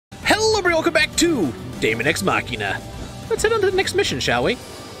everybody, welcome back to Daemon X Machina. Let's head on to the next mission, shall we?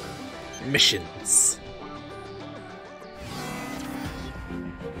 Missions.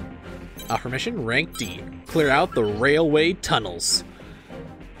 Offer mission, rank D. Clear out the railway tunnels.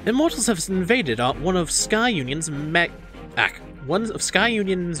 Immortals have invaded one of Sky Union's management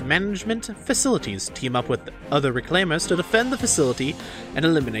facilities. Team up with other reclaimers to defend the facility and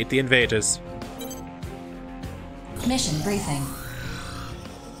eliminate the invaders. Mission briefing.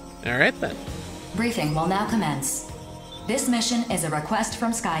 Alright then. Briefing will now commence. This mission is a request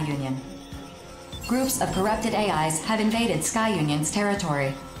from Sky Union. Groups of corrupted AIs have invaded Sky Union's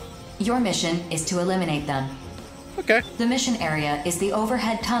territory. Your mission is to eliminate them. Okay. The mission area is the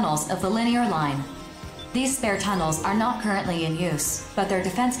overhead tunnels of the linear line. These spare tunnels are not currently in use, but their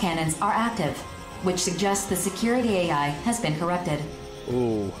defense cannons are active, which suggests the security AI has been corrupted.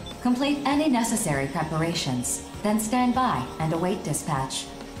 Ooh. Complete any necessary preparations, then stand by and await dispatch.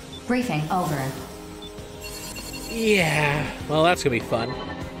 Briefing over. Yeah, well, that's gonna be fun.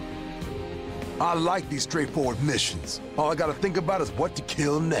 I like these straightforward missions. All I gotta think about is what to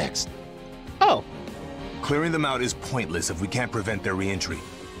kill next. Oh. Clearing them out is pointless if we can't prevent their re-entry.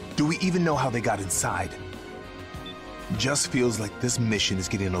 Do we even know how they got inside? Just feels like this mission is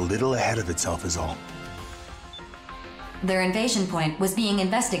getting a little ahead of itself is all. Their invasion point was being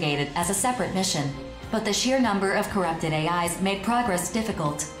investigated as a separate mission, but the sheer number of corrupted AIs made progress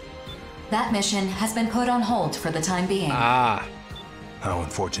difficult. That mission has been put on hold for the time being. Ah. How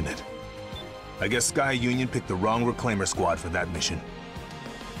unfortunate. I guess Sky Union picked the wrong Reclaimer squad for that mission.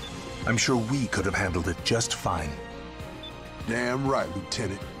 I'm sure we could have handled it just fine. Damn right,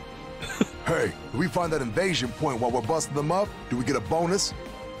 Lieutenant. Hey, if we find that invasion point while we're busting them up, do we get a bonus?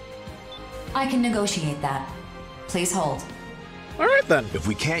 I can negotiate that. Please hold. Alright then. If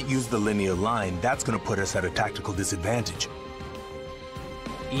we can't use the linear line, that's gonna put us at a tactical disadvantage.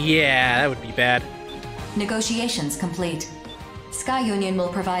 Yeah, that would be bad. Negotiations complete. Sky Union will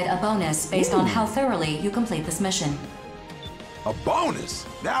provide a bonus based on how thoroughly you complete this mission. A bonus?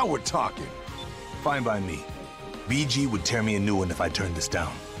 Now we're talking. Fine by me. BG would tear me a new one if I turned this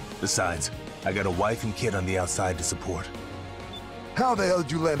down. Besides, I got a wife and kid on the outside to support. How the hell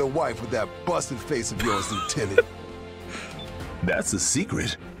did you land a wife with that busted face of yours, Lieutenant? That's a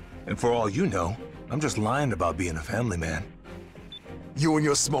secret. And for all you know, I'm just lying about being a family man. You and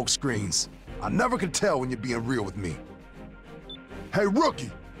your smoke screens. I never can tell when you're being real with me. Hey, rookie!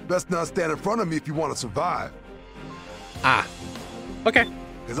 Best not stand in front of me if you want to survive. Ah. Okay.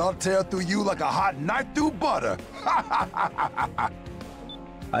 Because I'll tear through you like a hot knife through butter.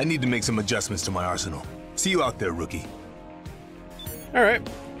 I need to make some adjustments to my arsenal. See you out there, rookie. Alright.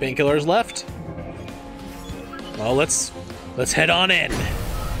 Painkiller's left. Well, let's head on in.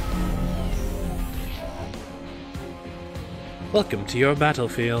 Welcome to your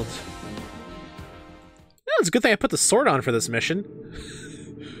battlefield. Yeah, it's a good thing I put the sword on for this mission.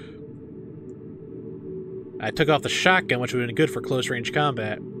 I took off the shotgun, which would have been good for close-range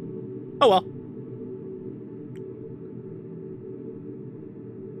combat. Oh well.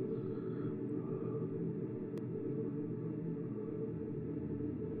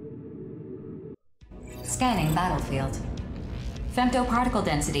 Scanning battlefield. Femtoparticle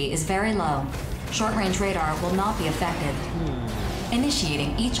density is very low. Short-range radar will not be affected.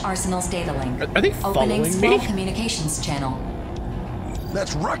 Initiating each arsenal's data link. Are they Opening following small me? communications channel.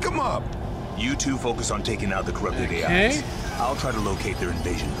 Let's wreck them up! You two focus on taking out the corrupted Okay. AIs. I'll try to locate their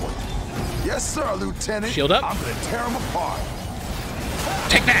invasion point. Yes, sir, Lieutenant. Shield up. I'm gonna tear them apart.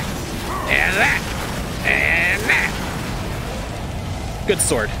 Take that! And that! And that! Good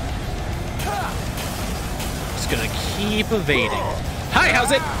sword. Just gonna keep evading. Hi,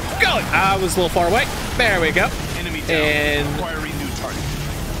 how's it going? I was a little far away. There we go. Enemy down. And... Acquiring new target.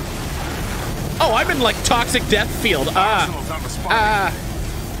 Oh, I'm in, like, toxic death field. Arsenal's not responding.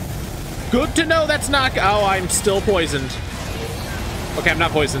 Good to know that's not... Oh, I'm still poisoned. Okay, I'm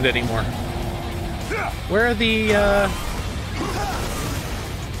not poisoned anymore. Where are the,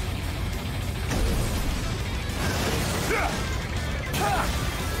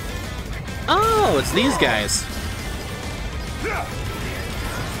 Oh, it's these guys.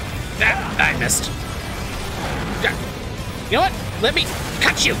 Ah, I missed. You know what? Let me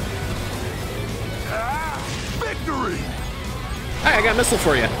cut you. Victory! Hi, I got a missile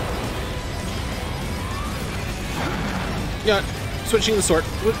for you. You know what? Switching the sword.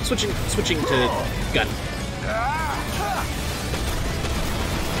 Switching to gun.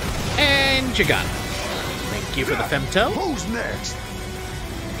 And you're gone. Thank you for the femto. Who's next?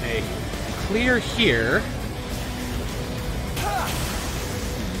 Okay, clear here.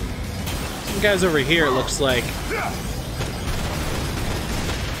 Some guys over here, it looks like.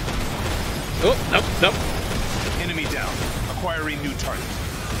 Oh, nope, nope. Enemy down. Acquiring new target.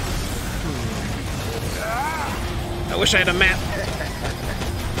 I wish I had a map.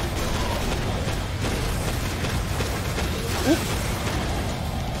 Oop.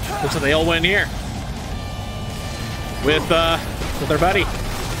 Looks like they all went here. With their buddy.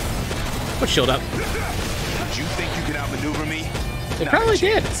 Put shield up. Did you think you could outmaneuver me? They probably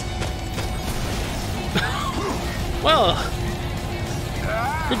did. Well,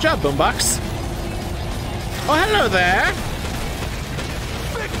 good job, Boombox. Oh, hello there.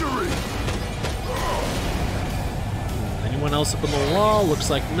 Victory! Anyone else up on the wall?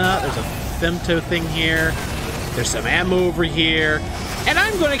 Looks like not. There's a femto thing here. There's some ammo over here. And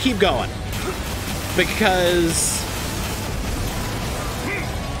I'm going to keep going. Because...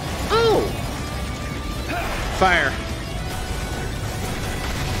 Oh! Fire.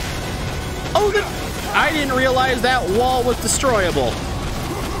 Oh, I didn't realize that wall was destroyable.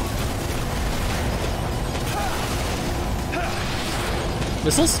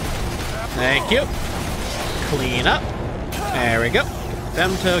 Missiles. Thank you. Clean up. There we go. Get the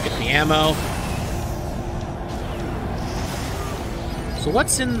femto, get the ammo. So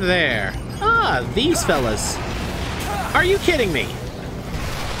what's in there? Ah, these fellas. Are you kidding me?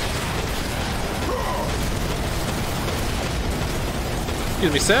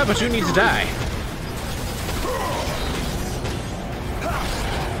 Excuse me, sir, but you need to die.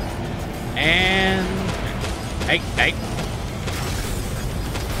 And... Hey.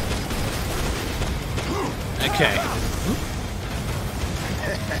 Okay.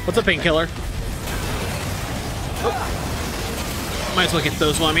 What's up, Painkiller? Oh. Might as well get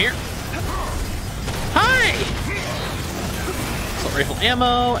those while I'm here. Hi! Assault rifle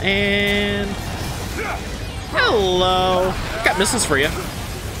ammo, and... Hello! Got missiles for you.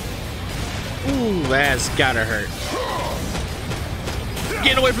 Ooh, that's gotta hurt.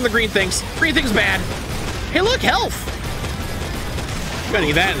 Getting away from the green things. Green things bad. Hey, look, health! Gonna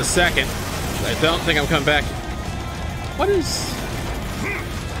need that in a second. I don't think I'm coming back. What is...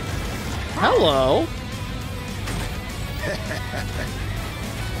 Hello?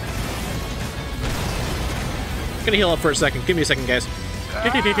 Gonna heal up for a second. Give me a second, guys.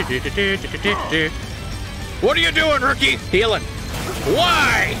 What are you doing, rookie? Healing.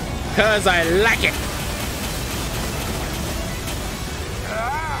 Why? Because I like it.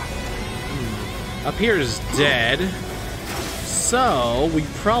 Up here is dead. So, we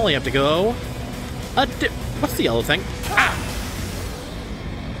probably have to go... What's the yellow thing? Ah!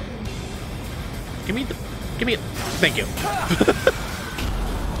 Give me it. Thank you.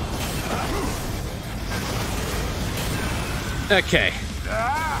 Okay.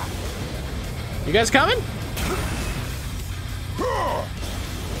 You guys coming?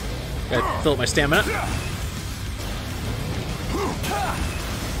 Gotta fill up my stamina.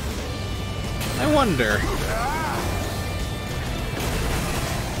 I wonder.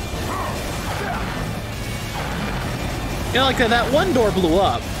 You know, like that one door blew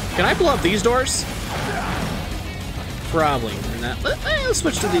up. Can I blow up these doors? Probably not. Let's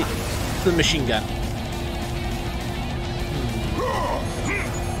switch to the machine gun.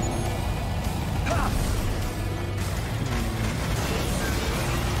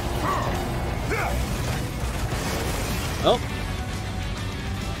 Oh.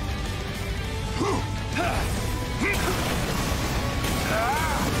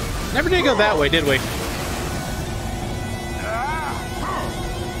 Never did go that way, did we?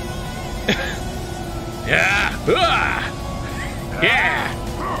 Yeah. Yeah.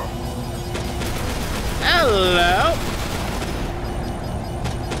 Hello.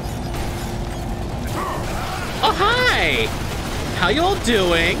 Oh, hi. How you all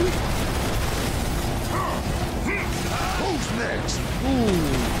doing? Who's next?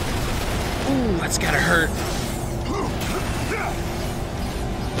 Ooh, that's gotta hurt.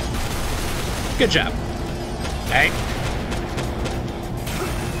 Good job. Hey.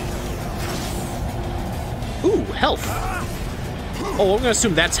 Ooh, health. Oh, I'm gonna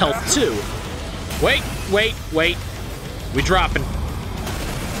assume that's health too. Wait. We dropping.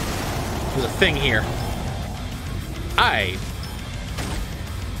 There's a thing here.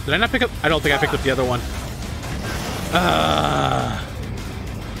 Did I not pick up? I don't think I picked up the other one.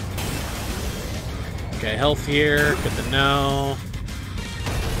 Okay, health here. Good to know.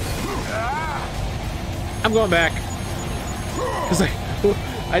 I'm going back. Because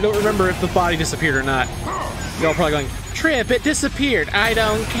I don't remember if the body disappeared or not. You're all probably going, Trip, it disappeared. I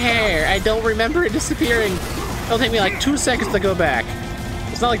don't care. I don't remember it disappearing. It'll take me like 2 seconds to go back.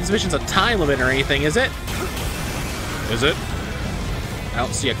 It's not like this mission's a time limit or anything, is it? Is it? I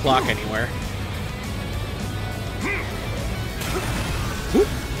don't see a clock anywhere. Whoop.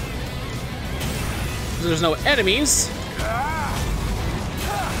 There's no enemies.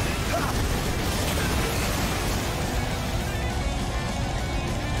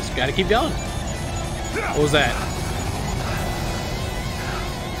 Just gotta keep going. What was that?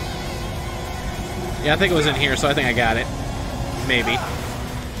 Yeah, I think it was in here, so I think I got it. Maybe.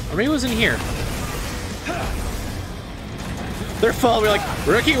 Or maybe it was in here. They're following me like,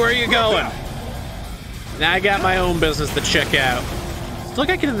 Rookie, where are you going? Now I got my own business to check out. Still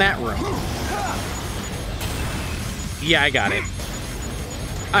gotta get in that room. Yeah, I got it.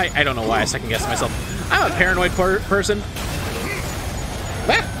 I don't know why I second guessed myself. I'm a paranoid person.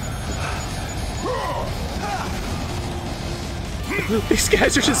 Ah! These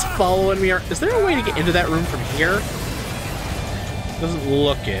guys are just following me. Is there a way to get into that room from here? Doesn't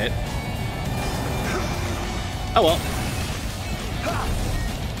look it. Oh well.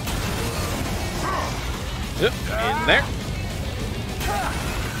 Yep, in there.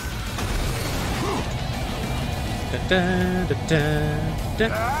 Da, da, da, da, da.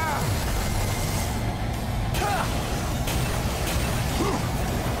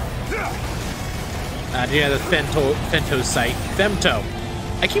 Yeah, the Femto site. Femto.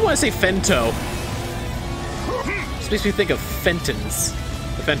 I keep wanting to say Fento. This makes me think of Fentons.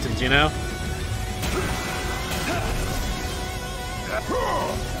 The Fentons, you know?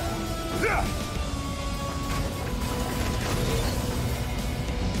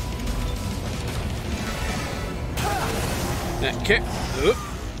 That kick. Oop.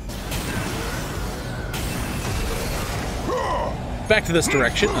 Back to this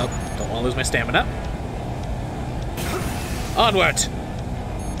direction. Oh, don't want to lose my stamina. Onward!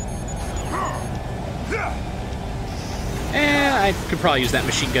 I could probably use that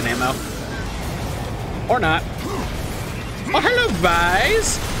machine gun ammo. Or not. Oh, hello,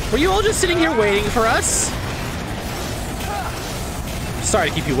 guys! Were you all just sitting here waiting for us? Sorry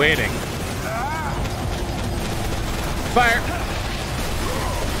to keep you waiting. Fire!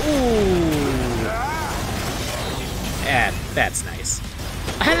 Ooh. Yeah, that's nice.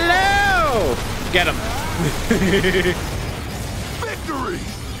 Hello! Get him. Victory!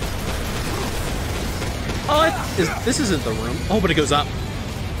 Oh, this isn't the room. Oh, but it goes up.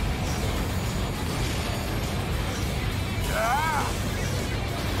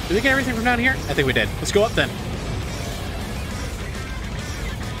 Did we get everything from down here? I think we did. Let's go up then.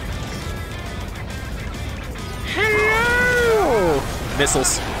 Hello!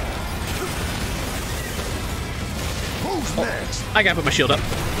 Missiles. Who's next? I gotta put my shield up.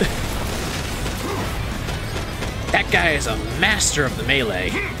 That guy is a master of the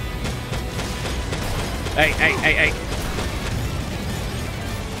melee. Hey.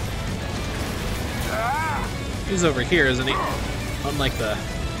 He's over here, isn't he? Unlike the...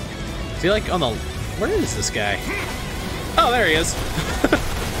 Is he like on the... Where is this guy? Oh, there he is.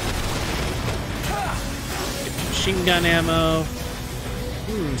 Machine gun ammo.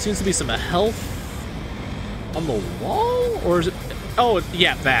 Seems to be some health on the wall? Or is it... Oh,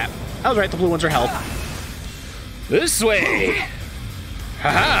 yeah, that. I was right, the blue ones are health. This way!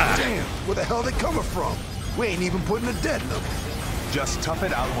 Haha! Damn, where the hell they coming from? We ain't even putting a dent in them. Just tough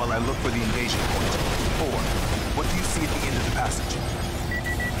it out while I look for the invasion point. 4. What do you see at the end of the passage?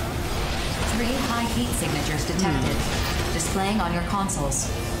 3 high heat signatures detected. Displaying on your consoles.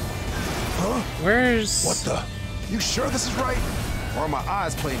 Huh? Where's... What the? You sure this is right? Or are my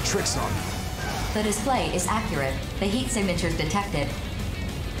eyes playing tricks on me? The display is accurate. The heat signatures detected.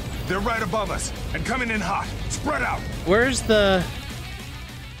 They're right above us and coming in hot. Spread out. Where's the...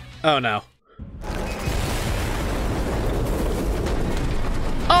 Oh, no.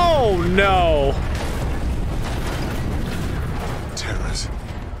 Oh, no! Terrors.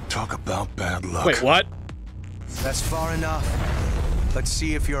 Talk about bad luck. Wait, what? That's far enough. Let's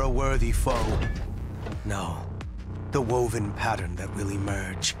see if you're a worthy foe. No. The woven pattern that will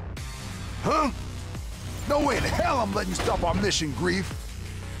emerge. Huh? No way in hell I'm letting you stop our mission, Grief.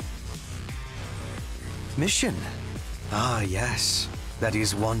 Mission? Ah, yes. That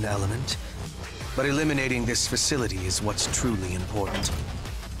is one element. But eliminating this facility is what's truly important.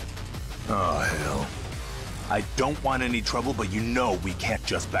 Oh, hell. I don't want any trouble, but you know we can't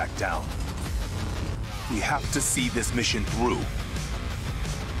just back down. We have to see this mission through.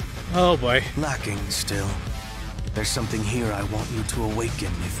 Oh, boy. Lacking still. There's something here I want you to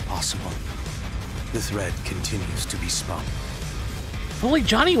awaken if possible. The thread continues to be spun. If only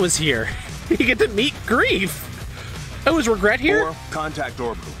Johnny was here. You get to meet Grief. Oh, is Regret here? 4, contact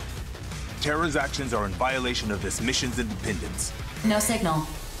Orbital. Terra's actions are in violation of this mission's independence. No signal.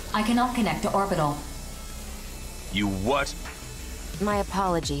 I cannot connect to Orbital. You what? My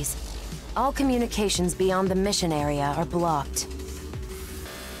apologies. All communications beyond the mission area are blocked.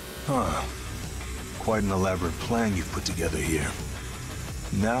 Huh. Quite an elaborate plan you've put together here.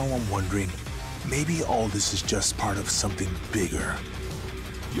 Now I'm wondering, maybe all this is just part of something bigger.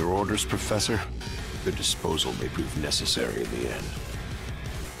 Your orders, Professor? Their disposal may prove necessary in the end.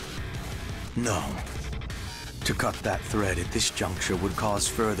 No. To cut that thread at this juncture would cause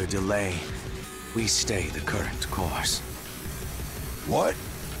further delay. We stay the current course. What?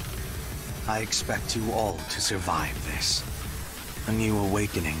 I expect you all to survive this. A new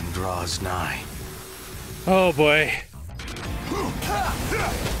awakening draws nigh. Oh boy.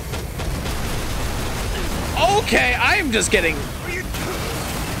 Okay, I'm just getting...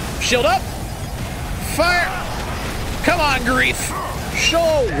 Shield up! Fire! Come on, Grief! Show...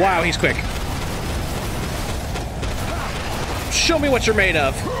 Wow, he's quick. Show me what you're made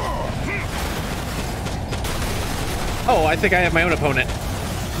of. Oh, I think I have my own opponent.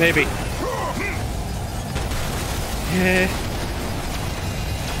 Maybe.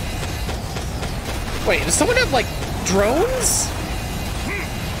 Wait, does someone have, like, drones?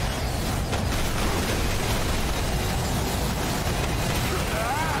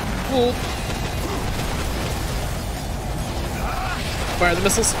 Cool. Fire the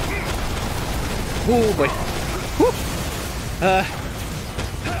missiles. Oh boy. Whew.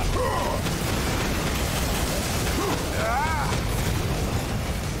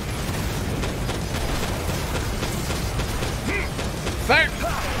 Fire!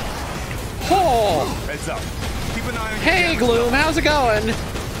 Oh! Heads up. Keep an eye on Hey, Gloom, how's it going?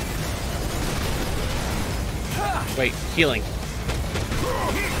 Wait, healing.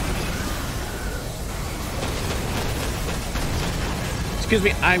 Excuse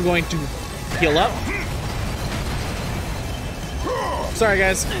me, I'm going to heal up. Sorry,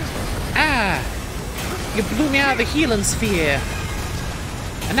 guys. Ah! You blew me out of the healing sphere.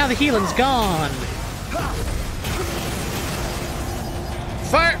 And now the healing's gone.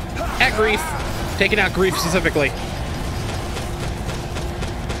 Fire! At Grief. Taking out Grief specifically.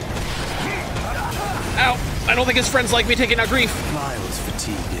 Ow! I don't think his friends like me taking out Grief. Miles'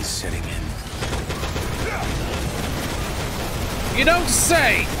 fatigue is setting in. You don't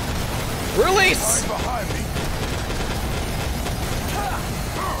say! Release! Behind me.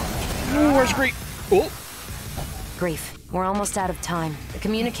 Ooh, where's Grief? Oh! Grief, we're almost out of time. The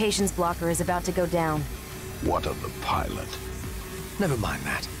communications blocker is about to go down. What of the pilot? Never mind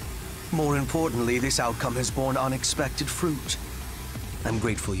that. More importantly, this outcome has borne unexpected fruit. I'm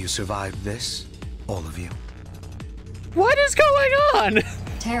grateful you survived this, all of you. What is going on?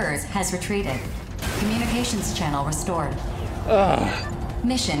 Terrors has retreated. Communications channel restored. Ugh.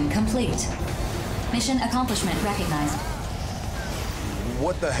 Mission complete. Mission accomplishment recognized.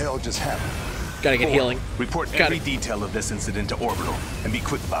 What the hell just happened? Gotta get healing. Report Got every it. detail of this incident to Orbital, and be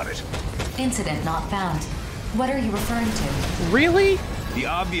quick about it. Incident not found. What are you referring to? Really? The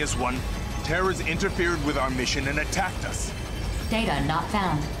obvious one, terrors interfered with our mission and attacked us. Data not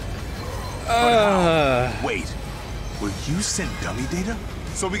found. Wait, were you sent dummy data?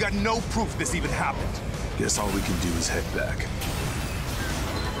 So we got no proof this even happened. Guess all we can do is head back.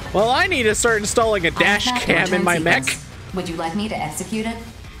 Well, I need to start installing a dash Unpack cam in return my mech. sequence. Would you like me to execute it?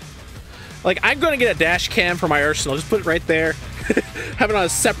 Like, I'm gonna get a dash cam for my arsenal. Just put it right there. Have it on a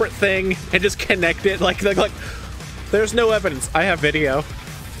separate thing and just connect it. Like, there's no evidence. I have video.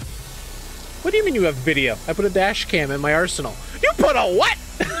 What do you mean you have video? I put a dash cam in my arsenal. You put a what?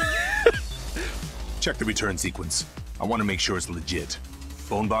 Check the return sequence. I want to make sure it's legit.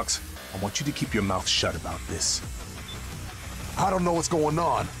 Bone Box, I want you to keep your mouth shut about this. I don't know what's going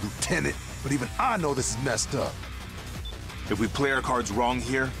on, Lieutenant, but even I know this is messed up. If we play our cards wrong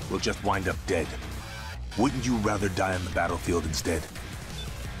here, we'll just wind up dead. Wouldn't you rather die on the battlefield instead?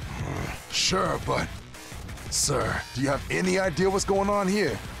 Sure, but... Sir, do you have any idea what's going on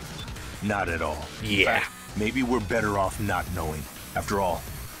here? Not at all. Yeah. In fact, maybe we're better off not knowing. After all,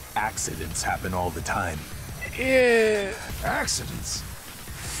 accidents happen all the time. Yeah. Accidents?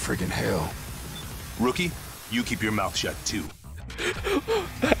 Friggin' hell. Rookie, you keep your mouth shut too.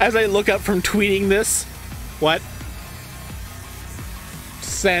 As I look up from tweeting this, what?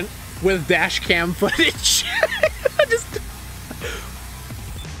 Sent with dash cam footage. Just...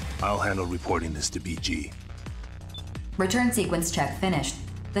 I'll handle reporting this to BG. Return sequence check finished.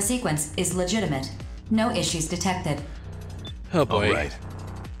 The sequence is legitimate. No issues detected. Oh boy. All right,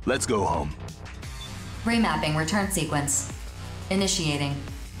 let's go home. Remapping return sequence. Initiating.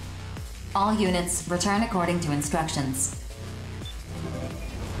 All units return according to instructions.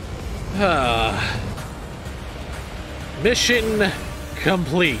 Mission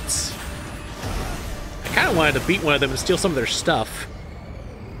complete. I kind of wanted to beat one of them and steal some of their stuff.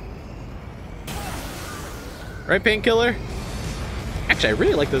 Right, Painkiller? Actually, I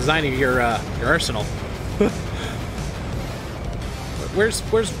really like the design of your arsenal. Where's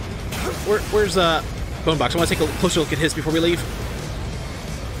Bone Box? I want to take a closer look at his before we leave.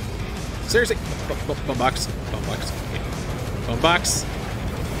 Seriously, Bone Box, Bone Box, Bone Box.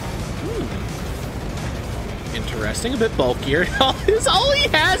 Interesting, a bit bulkier. All he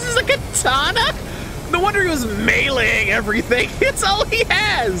has is a katana. No wonder he was meleeing everything. It's all he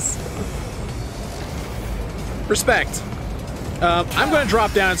has. Respect. I'm going to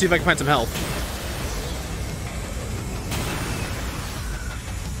drop down and see if I can find some health.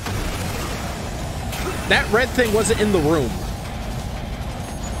 That red thing wasn't in the room.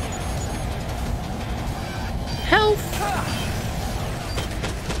 Health.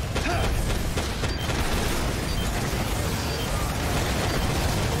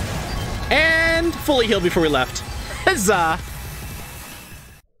 And fully healed before we left. Huzzah!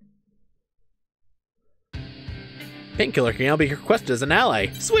 Painkiller can now be requested as an ally.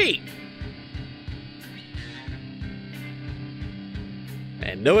 Sweet!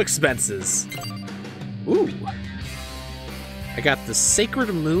 And no expenses. Ooh. I got the Sacred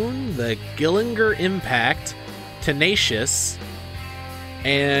Moon, the Gillinger Impact, Tenacious,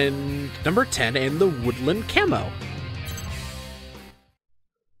 and number 10, and the Woodland Camo.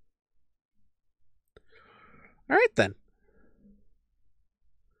 Alright then.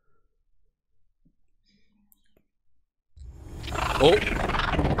 Oh.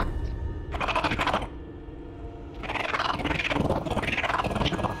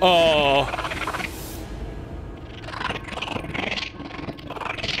 Oh.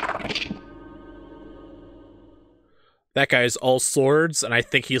 That guy's all swords, and I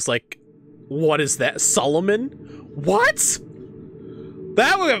think he's like, what is that, Solomon? What?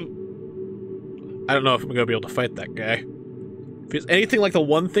 That would... I don't know if I'm gonna be able to fight that guy. If it's anything like the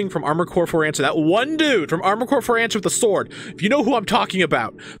one thing from Armored Core 4 Answer, that one dude from Armored Core 4 Answer with the sword, if you know who I'm talking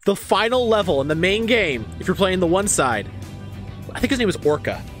about, the final level in the main game, if you're playing the one side, I think his name was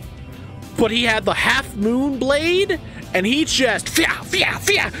Orca, but he had the half moon blade, and he just fia, fia,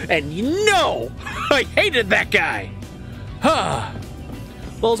 fia, and you know, I hated that guy. Huh.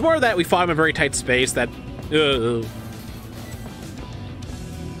 Well, it's more of that we fought him in a very tight space that, Hey,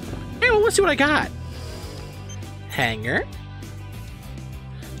 well, let's see what I got. Hanger.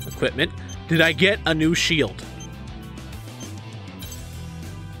 Equipment. Did I get a new shield?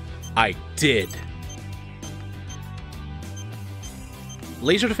 I did.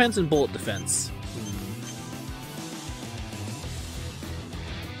 Laser defense and bullet defense.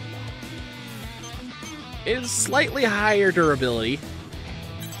 Is slightly higher durability.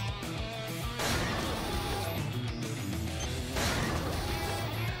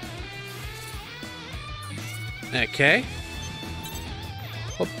 Okay.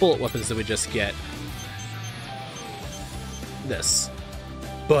 What bullet weapons did we just get? This.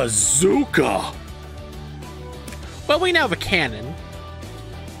 Bazooka! Well, we now have a cannon.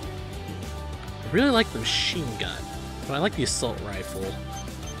 I really like the machine gun, but I like the assault rifle.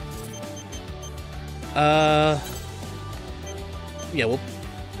 Yeah, we'll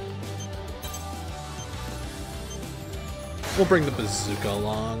bring the bazooka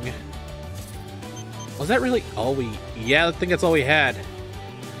along. Was that really all we... Yeah, I think that's all we had.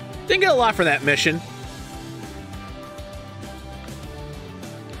 Didn't get a lot for that mission.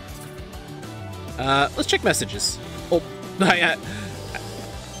 Let's check messages. Oh,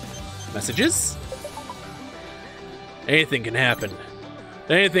 messages? Anything can happen.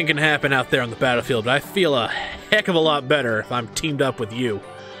 Anything can happen out there on the battlefield, but I feel a heck of a lot better if I'm teamed up with you.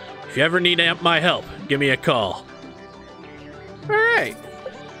 If you ever need my help, give me a call. Alright.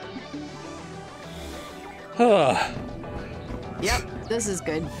 Yep, this is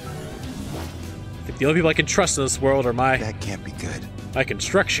good. I think the only people I can trust in this world are That can't be good. my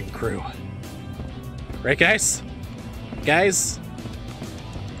construction crew. Right, guys? Guys?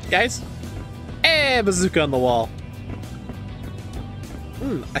 Guys? Eh, bazooka on the wall.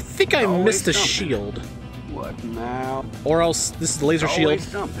 I think I missed a shield. What now? Or else, this is the laser shield.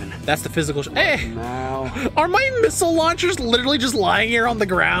 Something. That's the physical Hey! Now. Are my missile launchers literally just lying here on the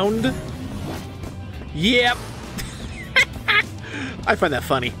ground? Yep. I find that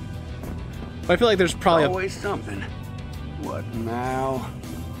funny. But I feel like there's probably Always something. What now?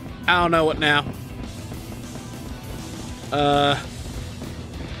 I don't know what now. Let's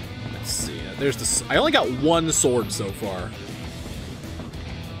see. There's this. I only got one sword so far.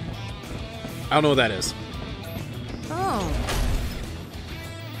 I don't know what that is. Oh.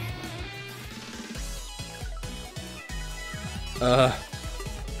 A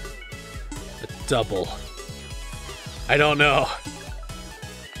double. I don't know.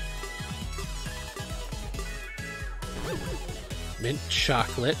 mint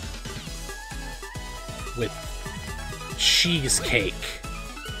chocolate with cheesecake.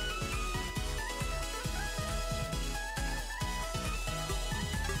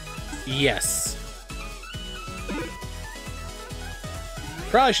 Yes.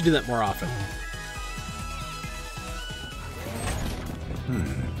 Probably should do that more often.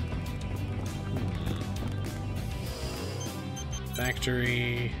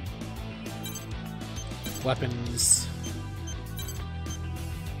 Factory. Weapons.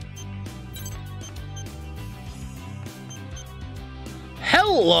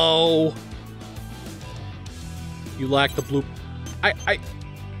 Hello! You lack the blue...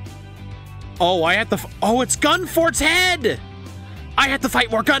 Oh, I have to... Oh, it's Gunfort's head! I have to fight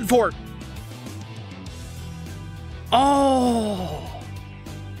more Gunfort! Oh!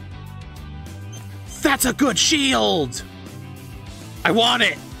 That's a good shield! I want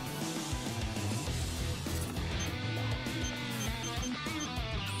it!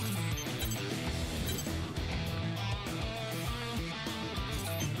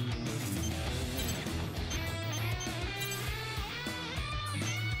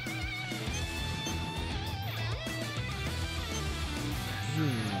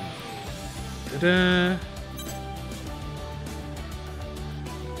 Ta-da.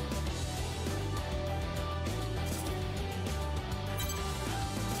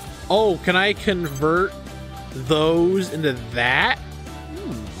 Oh, can I convert those into that?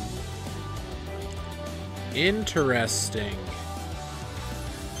 Interesting.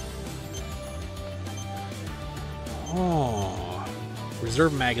 Oh.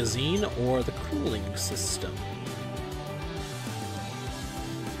 Reserve magazine or the cooling system.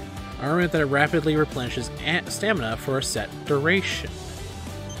 Armament that rapidly replenishes stamina for a set duration.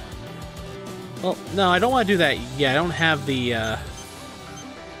 Well, no, I don't want to do that yet. I don't have the, I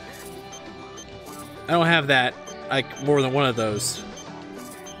don't have that, like, more than one of those.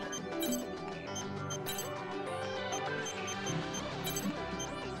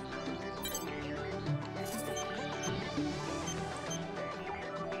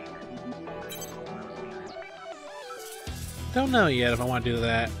 Don't know yet if I want to do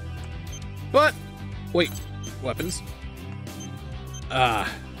that. But, wait, weapons. Alright.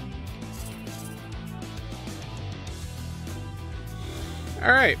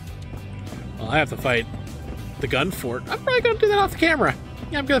 Well, I have to fight the Gunfort. I'm probably going to do that off the camera.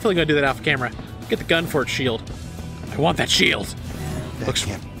 Yeah, I'm definitely going to do that off the camera. Get the Gunfort shield. I want that shield. Looks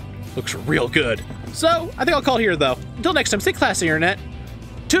real good. So, I think I'll call it here, though. Until next time, stay classy, Internet.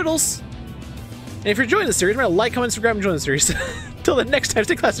 Toodles! And if you're enjoying the series, remember to like, comment, subscribe, and join the series. Till the next time,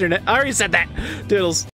 stay classy, Internet. I already said that. Doodles.